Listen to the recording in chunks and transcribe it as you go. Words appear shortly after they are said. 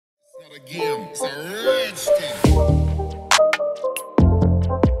Again, it's a rich thing.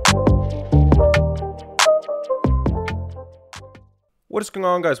 What is going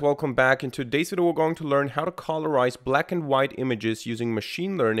on, guys? Welcome back. In today's video we're going to learn how to colorize black and white images using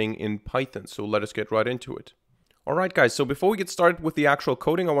machine learning in Python. So let us get right into it. Alright guys, so before we get started with the actual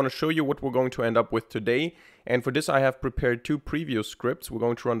coding, I want to show you what we're going to end up with today. And for this I have prepared two previous scripts. We're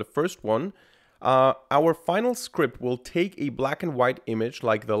going to run the first one. Our final script will take a black and white image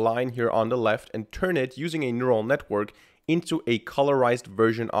like the line here on the left and turn it using a neural network into a colorized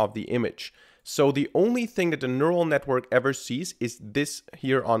version of the image. So the only thing that the neural network ever sees is this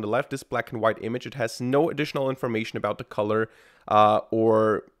here on the left, this black and white image. It has no additional information about the color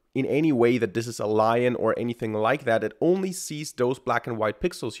or in any way that this is a lion or anything like that. It only sees those black and white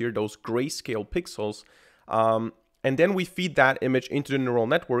pixels here, those grayscale pixels. And then we feed that image into the neural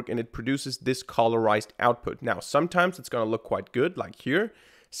network and it produces this colorized output. Now, sometimes it's going to look quite good, like here.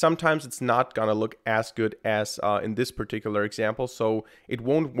 Sometimes it's not going to look as good as in this particular example. So it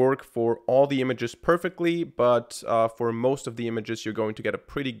won't work for all the images perfectly, but for most of the images, you're going to get a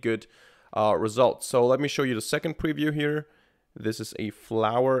pretty good result. So let me show you the second preview here. This is a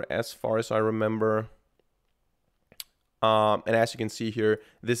flower as far as I remember. And as you can see here,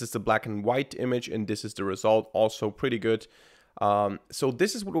 this is the black and white image and this is the result, also pretty good. So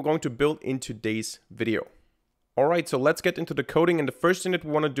this is what we're going to build in today's video. Alright, so let's get into the coding, and the first thing that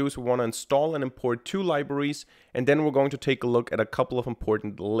we want to do is we want to install and import two libraries, and then we're going to take a look at a couple of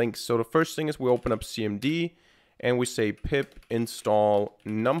important links. So the first thing is we open up CMD and we say pip install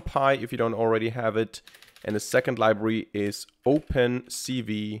numpy if you don't already have it, and the second library is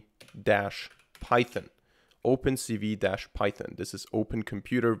opencv-python. opencv-python. This is Open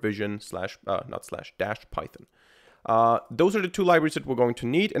Computer Vision /python. Those are the two libraries that we're going to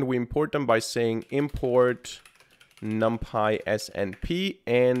need, and we import them by saying import numpy snp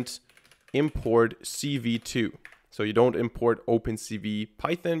and import cv2. So you don't import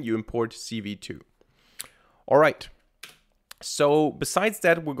opencv-python, you import cv2. All right. So besides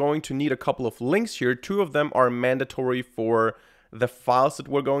that, we're going to need a couple of links here. Two of them are mandatory for the files that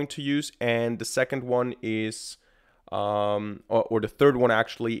we're going to use, and the second one is or the third one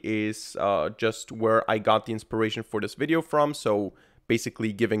actually is just where I got the inspiration for this video from. So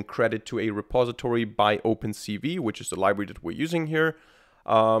basically giving credit to a repository by OpenCV, which is the library that we're using here.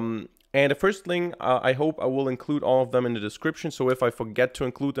 And the first link, I hope I will include all of them in the description. So if I forget to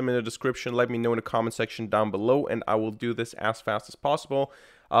include them in the description, let me know in the comment section down below and I will do this as fast as possible.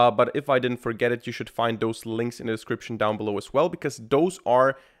 But if I didn't forget it, you should find those links in the description down below as well, because those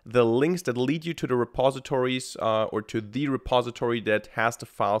are the links that lead you to the repositories or to the repository that has the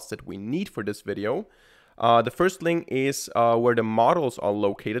files that we need for this video. The first link is where the models are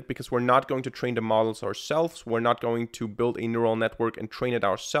located, because we're not going to train the models ourselves. We're not going to build a neural network and train it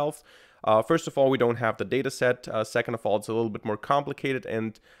ourselves. First of all, we don't have the data set. Second of all, it's a little bit more complicated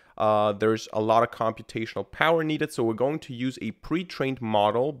and there's a lot of computational power needed. So we're going to use a pre-trained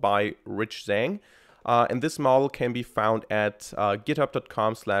model by Rich Zhang. And this model can be found at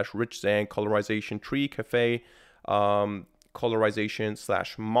github.com/richzhang colorization tree cafe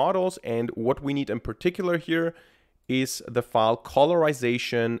colorization/models. And what we need in particular here is the file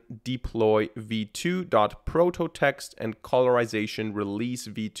colorization deploy v2.prototext and colorization release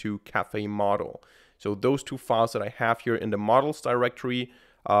v2 cafe model. So those two files that I have here in the models directory,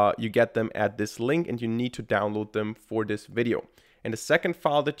 you get them at this link and you need to download them for this video. And the second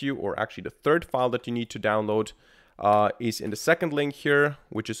file that you, or actually the third file that you need to download is in the second link here,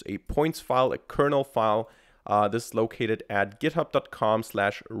 which is a points file, a kernel file. This is located at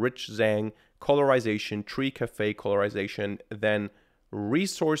github.com/richzhang colorization tree cafe colorization, then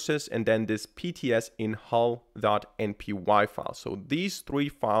resources, and then this pts in hull.npy file. So these three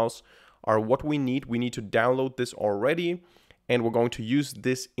files are what we need. We need to download this already, and we're going to use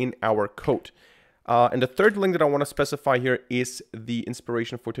this in our code. And the third link that I want to specify here is the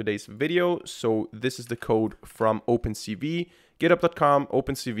inspiration for today's video. So this is the code from OpenCV, github.com,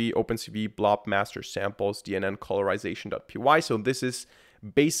 OpenCV blob master samples, dnn colorization.py. So this is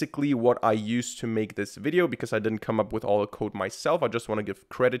basically what I used to make this video, because I didn't come up with all the code myself. I just want to give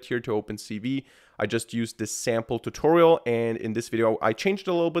credit here to OpenCV. I just used this sample tutorial, and in this video I changed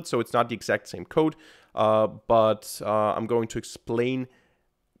it a little bit, so it's not the exact same code, but I'm going to explain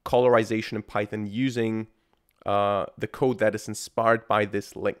colorization in Python using the code that is inspired by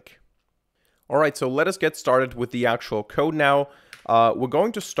this link. All right, so let us get started with the actual code now. We're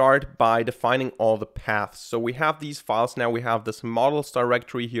going to start by defining all the paths. So we have these files now. We have this models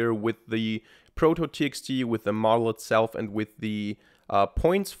directory here with the proto.txt, with the model itself, and with the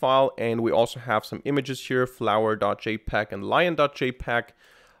points file. And we also have some images here, flower.jpg and lion.jpg.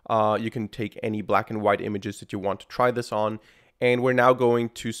 You can take any black and white images that you want to try this on. And we're now going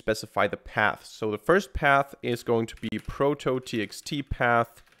to specify the path. So the first path is going to be proto.txt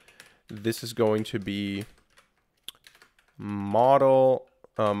path. This is going to be models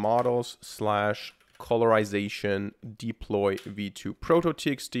 / colorization deploy v2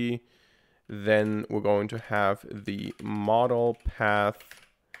 proto.txt. Then we're going to have the model path,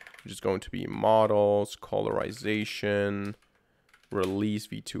 which is going to be models colorization release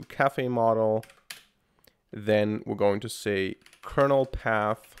v2 cafe model. Then we're going to say kernel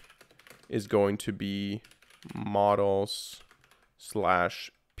path is going to be models /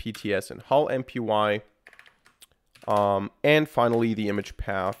 PTS and hull MPY. And finally, the image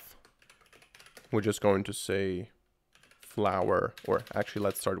path, we're just going to say flower, or actually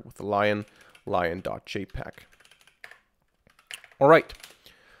let's start with the lion.jpg. All right,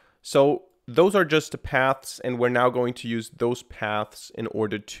 so those are just the paths, and we're now going to use those paths in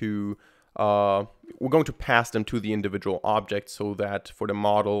order to we're going to pass them to the individual objects, so that for the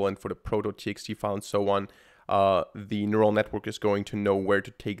model and for the proto.txt file and so on, the neural network is going to know where to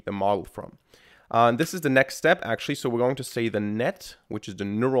take the model from. This is the next step, actually. So we're going to say the net, which is the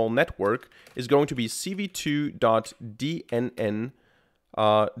neural network, is going to be cv2.dnn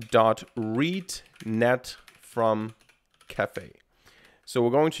 .read net from cafe. So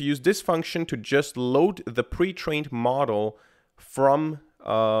we're going to use this function to just load the pre-trained model from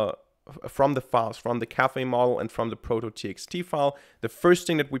the files, from the cafe model and from the proto.txt file. The first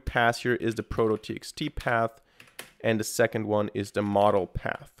thing that we pass here is the proto.txt path, and the second one is the model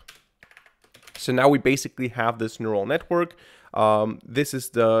path. So now we basically have this neural network. This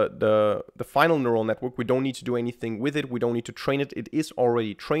is the final neural network. We don't need to do anything with it. We don't need to train it. It is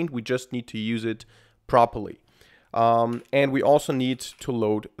already trained. We just need to use it properly. And we also need to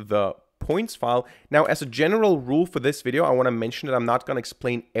load the points file. Now, as a general rule for this video, I want to mention that I'm not going to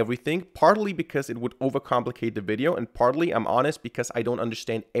explain everything, partly because it would overcomplicate the video, and partly, I'm honest, because I don't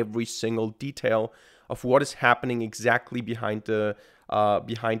understand every single detail of what is happening exactly behind the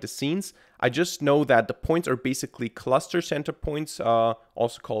scenes. I just know that the points are basically cluster center points,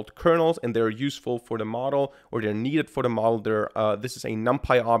 also called kernels, and they're useful for the model, or they're needed for the model. This is a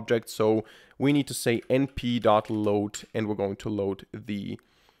NumPy object, so we need to say np.load, and we're going to load the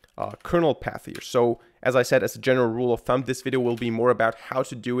kernel path here. So as I said, as a general rule of thumb, this video will be more about how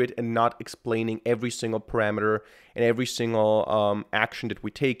to do it and not explaining every single parameter and every single action that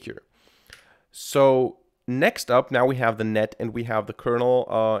we take here. So next up, now we have the net and we have the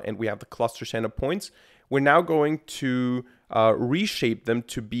kernel and we have the cluster center points. We're now going to reshape them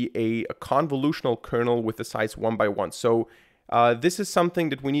to be a convolutional kernel with the size 1 by 1. So this is something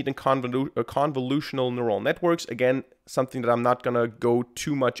that we need in convolutional neural networks. Again, something that I'm not going to go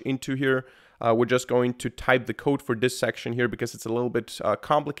too much into here. We're just going to type the code for this section here because it's a little bit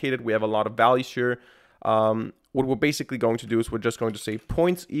complicated. We have a lot of values here. What we're basically going to do is we're just going to say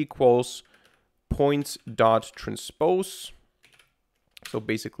points equals points.transpose. So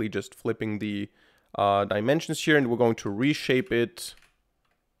basically just flipping the dimensions here, and we're going to reshape it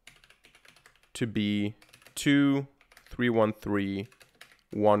to be 2, 3, 1, 3,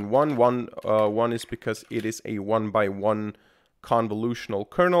 1, 1, 1. 1 is because it is a 1 by 1 convolutional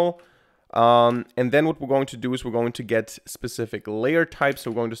kernel. And then what we're going to do is we're going to get specific layer types.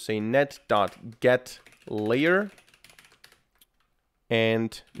 So we're going to say net.getLayer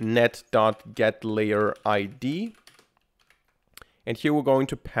and net.getLayerID. And here we're going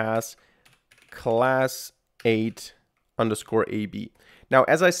to pass class 8 underscore AB. Now,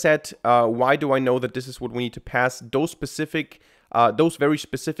 as I said, why do I know that this is what we need to pass? Those very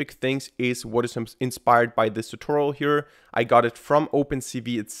specific things is what is inspired by this tutorial here. I got it from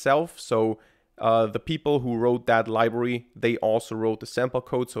OpenCV itself. So the people who wrote that library, they also wrote the sample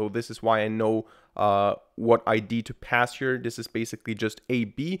code. So this is why I know what ID to pass here. This is basically just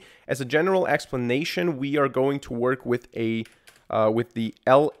AB. As a general explanation, we are going to work with the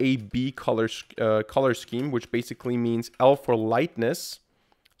LAB color scheme, which basically means L for lightness.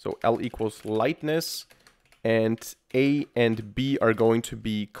 So L equals lightness, and A and B are going to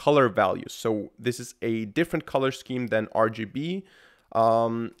be color values. So this is a different color scheme than RGB.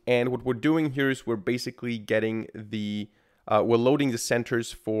 And what we're doing here is we're basically getting we're loading the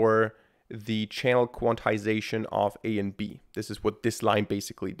centers for the channel quantization of A and B. This is what this line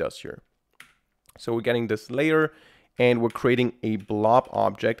basically does here. So we're getting this layer, and we're creating a blob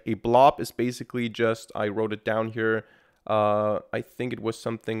object. A blob is basically just, I wrote it down here. I think it was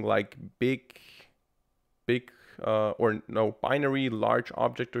something like binary large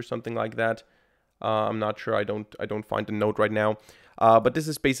object or something like that. I'm not sure. I don't find the note right now. But this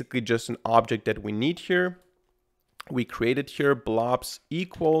is basically just an object that we need here. we created here blobs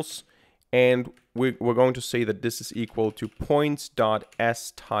equals, and we're going to say that this is equal to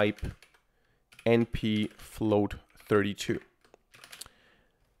points.sType np float 32.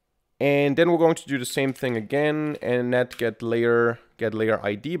 And then we're going to do the same thing again and net get layer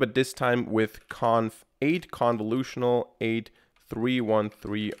ID, but this time with conv8 convolutional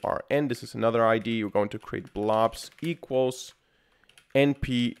 8313rn. This is another ID. We're going to create blobs equals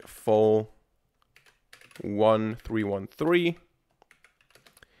np full 1313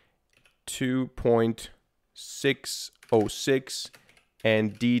 2.606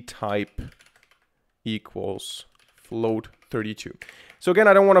 and dType equals float 32. So again,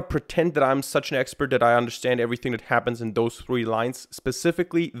 I don't want to pretend that I'm such an expert that I understand everything that happens in those 3 lines.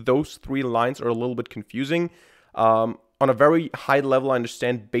 Specifically, those 3 lines are a little bit confusing. On a very high level, I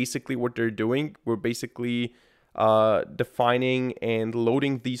understand basically what they're doing. We're basically defining and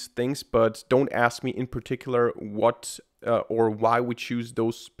loading these things, but don't ask me in particular what or why we choose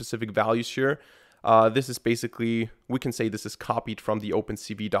those specific values here. This is basically, we can say this is copied from the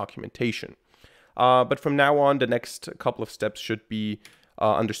OpenCV documentation. But from now on, the next couple of steps should be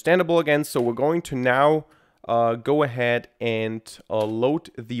understandable again. So we're going to now go ahead and load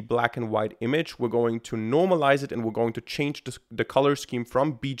the black and white image. We're going to normalize it, and we're going to change the color scheme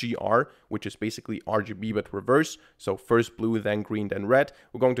from BGR, which is basically RGB but reverse. So first blue, then green, then red.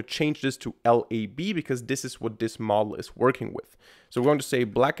 We're going to change this to LAB because this is what this model is working with. So we're going to say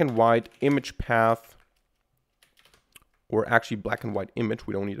black and white image path, or actually black and white image,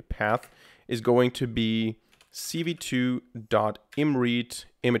 we don't need a path, is going to be cv2.imread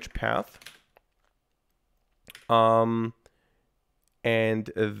image path. And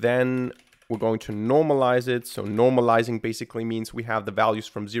then we're going to normalize it. So normalizing basically means we have the values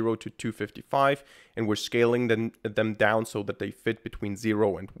from 0 to 255, and we're scaling them down so that they fit between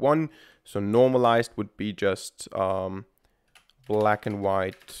 0 and 1. So normalized would be just black and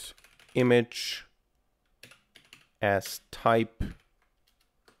white image as type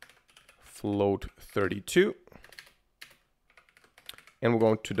float 32. And we're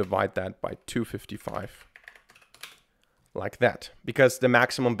going to divide that by 255. Like that, because the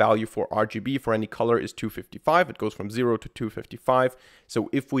maximum value for RGB for any color is 255. It goes from 0 to 255. So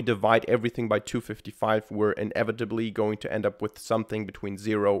if we divide everything by 255, we're inevitably going to end up with something between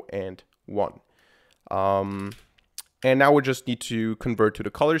 0 and 1. And now we just need to convert to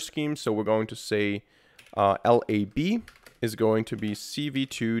the color scheme. So we're going to say LAB is going to be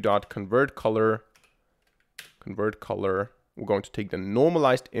cv2.convertColor. We're going to take the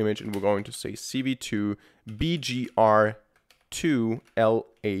normalized image and we're going to say cv2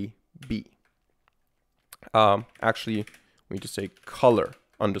 BGR2LAB. Actually, we need to say color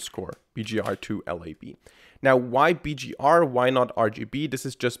underscore BGR2LAB. Now, why BGR? Why not RGB? This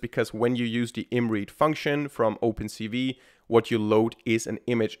is just because when you use the imread function from OpenCV, what you load is an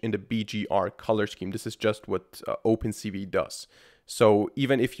image in the BGR color scheme. This is just what OpenCV does. So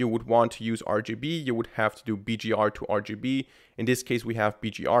even if you would want to use RGB, you would have to do BGR to RGB. In this case, we have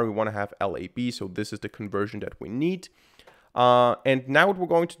BGR, we want to have LAB, so this is the conversion that we need. And now what we're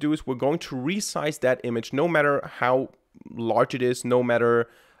going to do is we're going to resize that image, no matter how large it is, no matter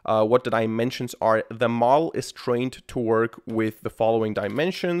what the dimensions are. The model is trained to work with the following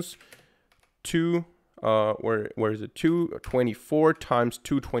dimensions. 224 times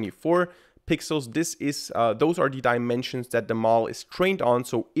 224 pixels. This is those are the dimensions that the model is trained on.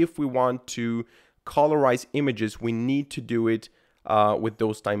 So if we want to colorize images, we need to do it with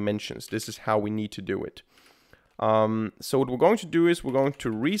those dimensions. This is how we need to do it. So what we're going to do is we're going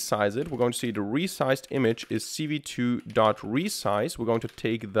to resize it. We're going to see the resized image is cv2.resize. We're going to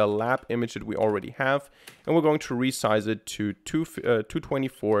take the lab image that we already have, and we're going to resize it to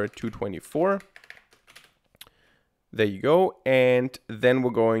 224. There you go. And then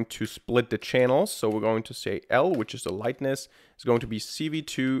we're going to split the channels. So we're going to say L, which is the lightness, is going to be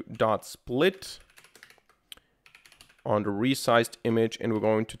cv2.split on the resized image. And we're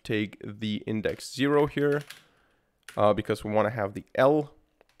going to take the index 0 here because we want to have the L.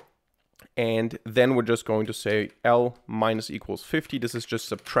 And then we're just going to say L minus equals 50. This is just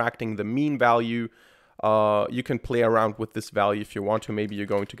subtracting the mean value. You can play around with this value if you want to. Maybe you're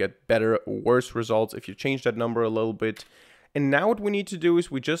going to get better or worse results if you change that number a little bit. And now what we need to do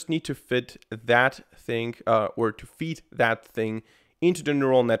is we just need to fit that thing or to feed that thing into the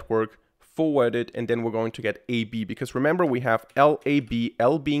neural network, forward it, and then we're going to get AB. Because remember, we have LAB,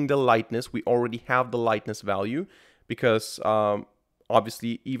 L being the lightness. We already have the lightness value because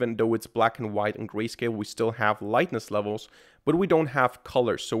obviously, even though it's black and white and grayscale, we still have lightness levels, but we don't have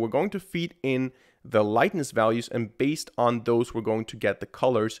colors. So we're going to feed in the lightness values, and based on those, we're going to get the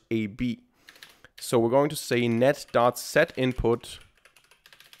colors AB. So we're going to say net.setInput.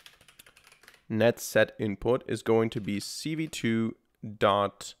 Net set input is going to be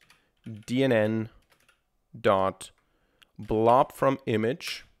cv2.dnn.blob from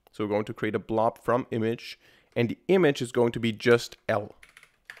image. So we're going to create a blob from image, and the image is going to be just L,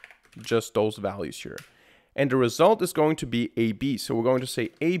 just those values here. And the result is going to be AB. So we're going to say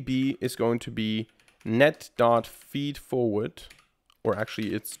AB is going to be net.feedForward, or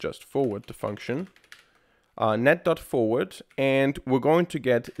actually it's just forward, the function. Net.forward, and we're going to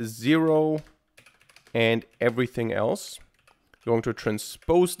get 0 and everything else. We're going to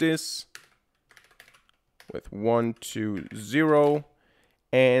transpose this with 1, 2, 0.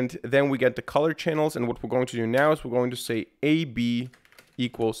 And then we get the color channels. And what we're going to do now is we're going to say AB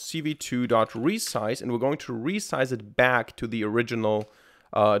equals cv2.resize, and we're going to resize it back to the original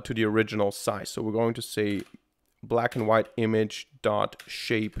size. So we're going to say black and white image dot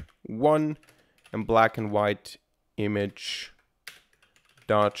shape 1 and black and white image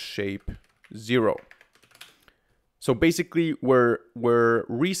dot shape 0. So basically we're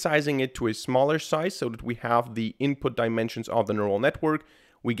resizing it to a smaller size so that we have the input dimensions of the neural network.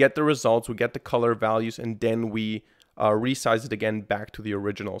 We get the results, we get the color values, and then we resize it again back to the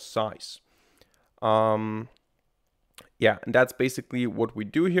original size. Yeah, and that's basically what we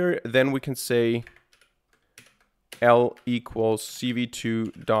do here. Then we can say L equals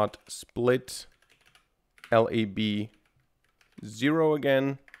cv2.split lab 0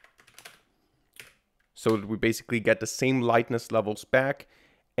 again, so that we basically get the same lightness levels back.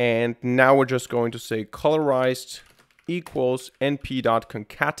 And now we're just going to say colorized equals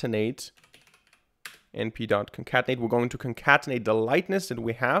np.concatenate. np.concatenate. We're going to concatenate the lightness that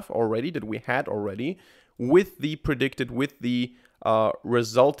we had already, with the predicted, with the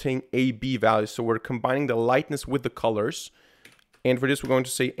resulting AB value. So we're combining the lightness with the colors. And for this, we're going to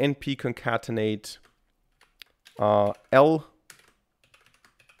say np concatenate L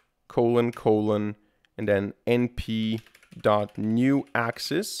colon and then np.new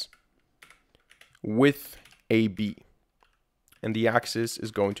axis with AB. And the axis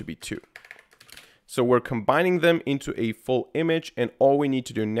is going to be 2. So we're combining them into a full image, and all we need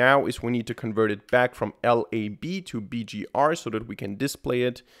to do now is we need to convert it back from LAB to BGR so that we can display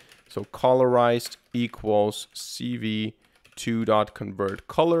it. So colorized equals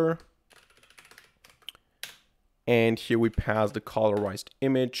cv2.convertColor. And here we pass the colorized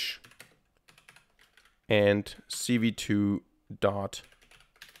image and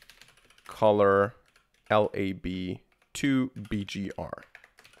cv2.color lab to BGR.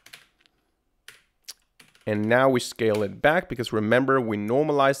 And now we scale it back because remember we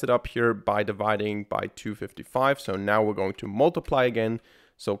normalized it up here by dividing by 255. So now we're going to multiply again.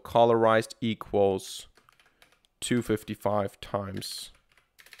 So colorized equals 255 times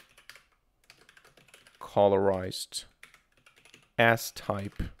colorized as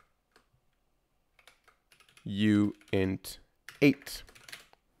type uint 8.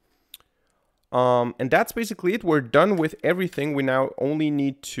 And that's basically it. We're done with everything. We now only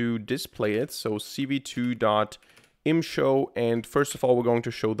need to display it. So cv2.imshow, and first of all, we're going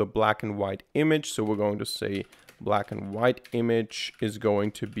to show the black and white image. So we're going to say black and white image is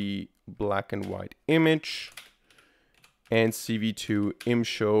going to be black and white image, and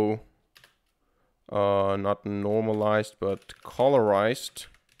cv2.imshow, not normalized, but colorized,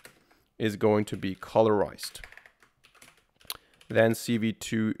 is going to be colorized. Then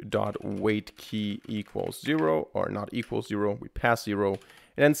cv2.waitKey equals 0, or not equals 0, we pass 0, and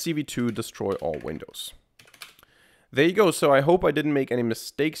then cv2 destroy all windows. There you go. So I hope I didn't make any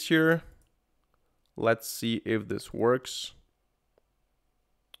mistakes here. Let's see if this works.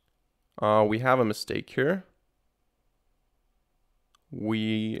 We have a mistake here.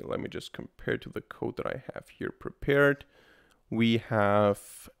 Let me just compare to the code that I have here prepared. We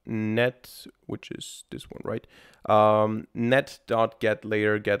have net, which is this one, right?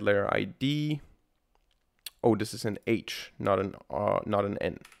 Net.getLayer ID. Oh, this is an H, not an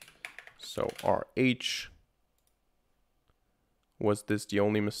N. So RH. Was this the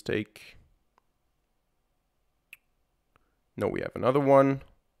only mistake? No, we have another one.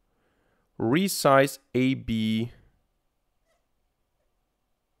 Resize AB.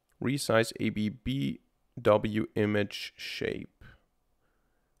 Resize AB BW image shape.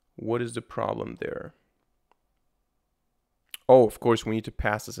 What is the problem there? Oh, of course, we need to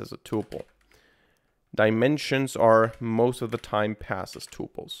pass this as a tuple. Dimensions are most of the time passed as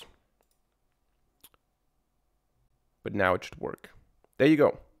tuples. But now it should work. There you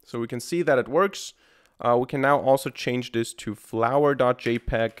go. So we can see that it works. We can now also change this to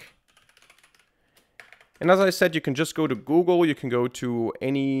flower.jpg. And as I said, you can just go to Google, you can go to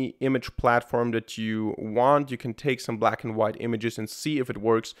any image platform that you want. You can take some black and white images and see if it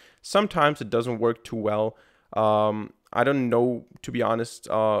works. Sometimes it doesn't work too well. I don't know, to be honest,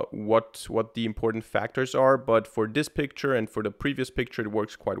 what the important factors are, but for this picture and for the previous picture, it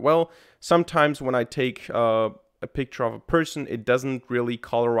works quite well. Sometimes when I take a picture of a person, it doesn't really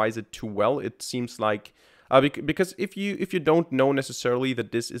colorize it too well. It seems like because if you don't know necessarily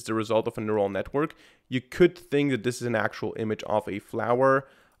that this is the result of a neural network, you could think that this is an actual image of a flower,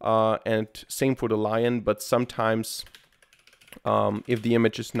 and same for the lion. But sometimes, if the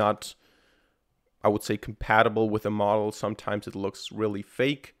image is not, I would say, compatible with a model, sometimes it looks really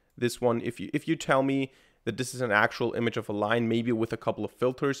fake. This one, if you tell me that this is an actual image of a lion, maybe with a couple of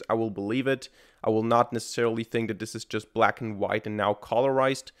filters, I will believe it. I will not necessarily think that this is just black and white and now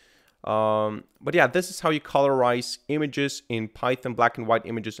colorized. But yeah, this is how you colorize images in Python, black and white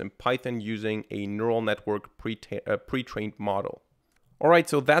images in Python using a neural network pre-trained model. Alright,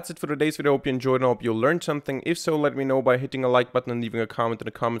 so that's it for today's video. I hope you enjoyed and I hope you learned something. If so, let me know by hitting a like button and leaving a comment in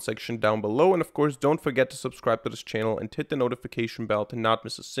the comment section down below. And of course, don't forget to subscribe to this channel and hit the notification bell to not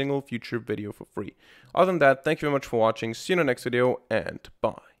miss a single future video for free. Other than that, thank you very much for watching. See you in the next video and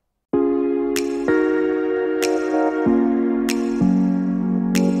bye.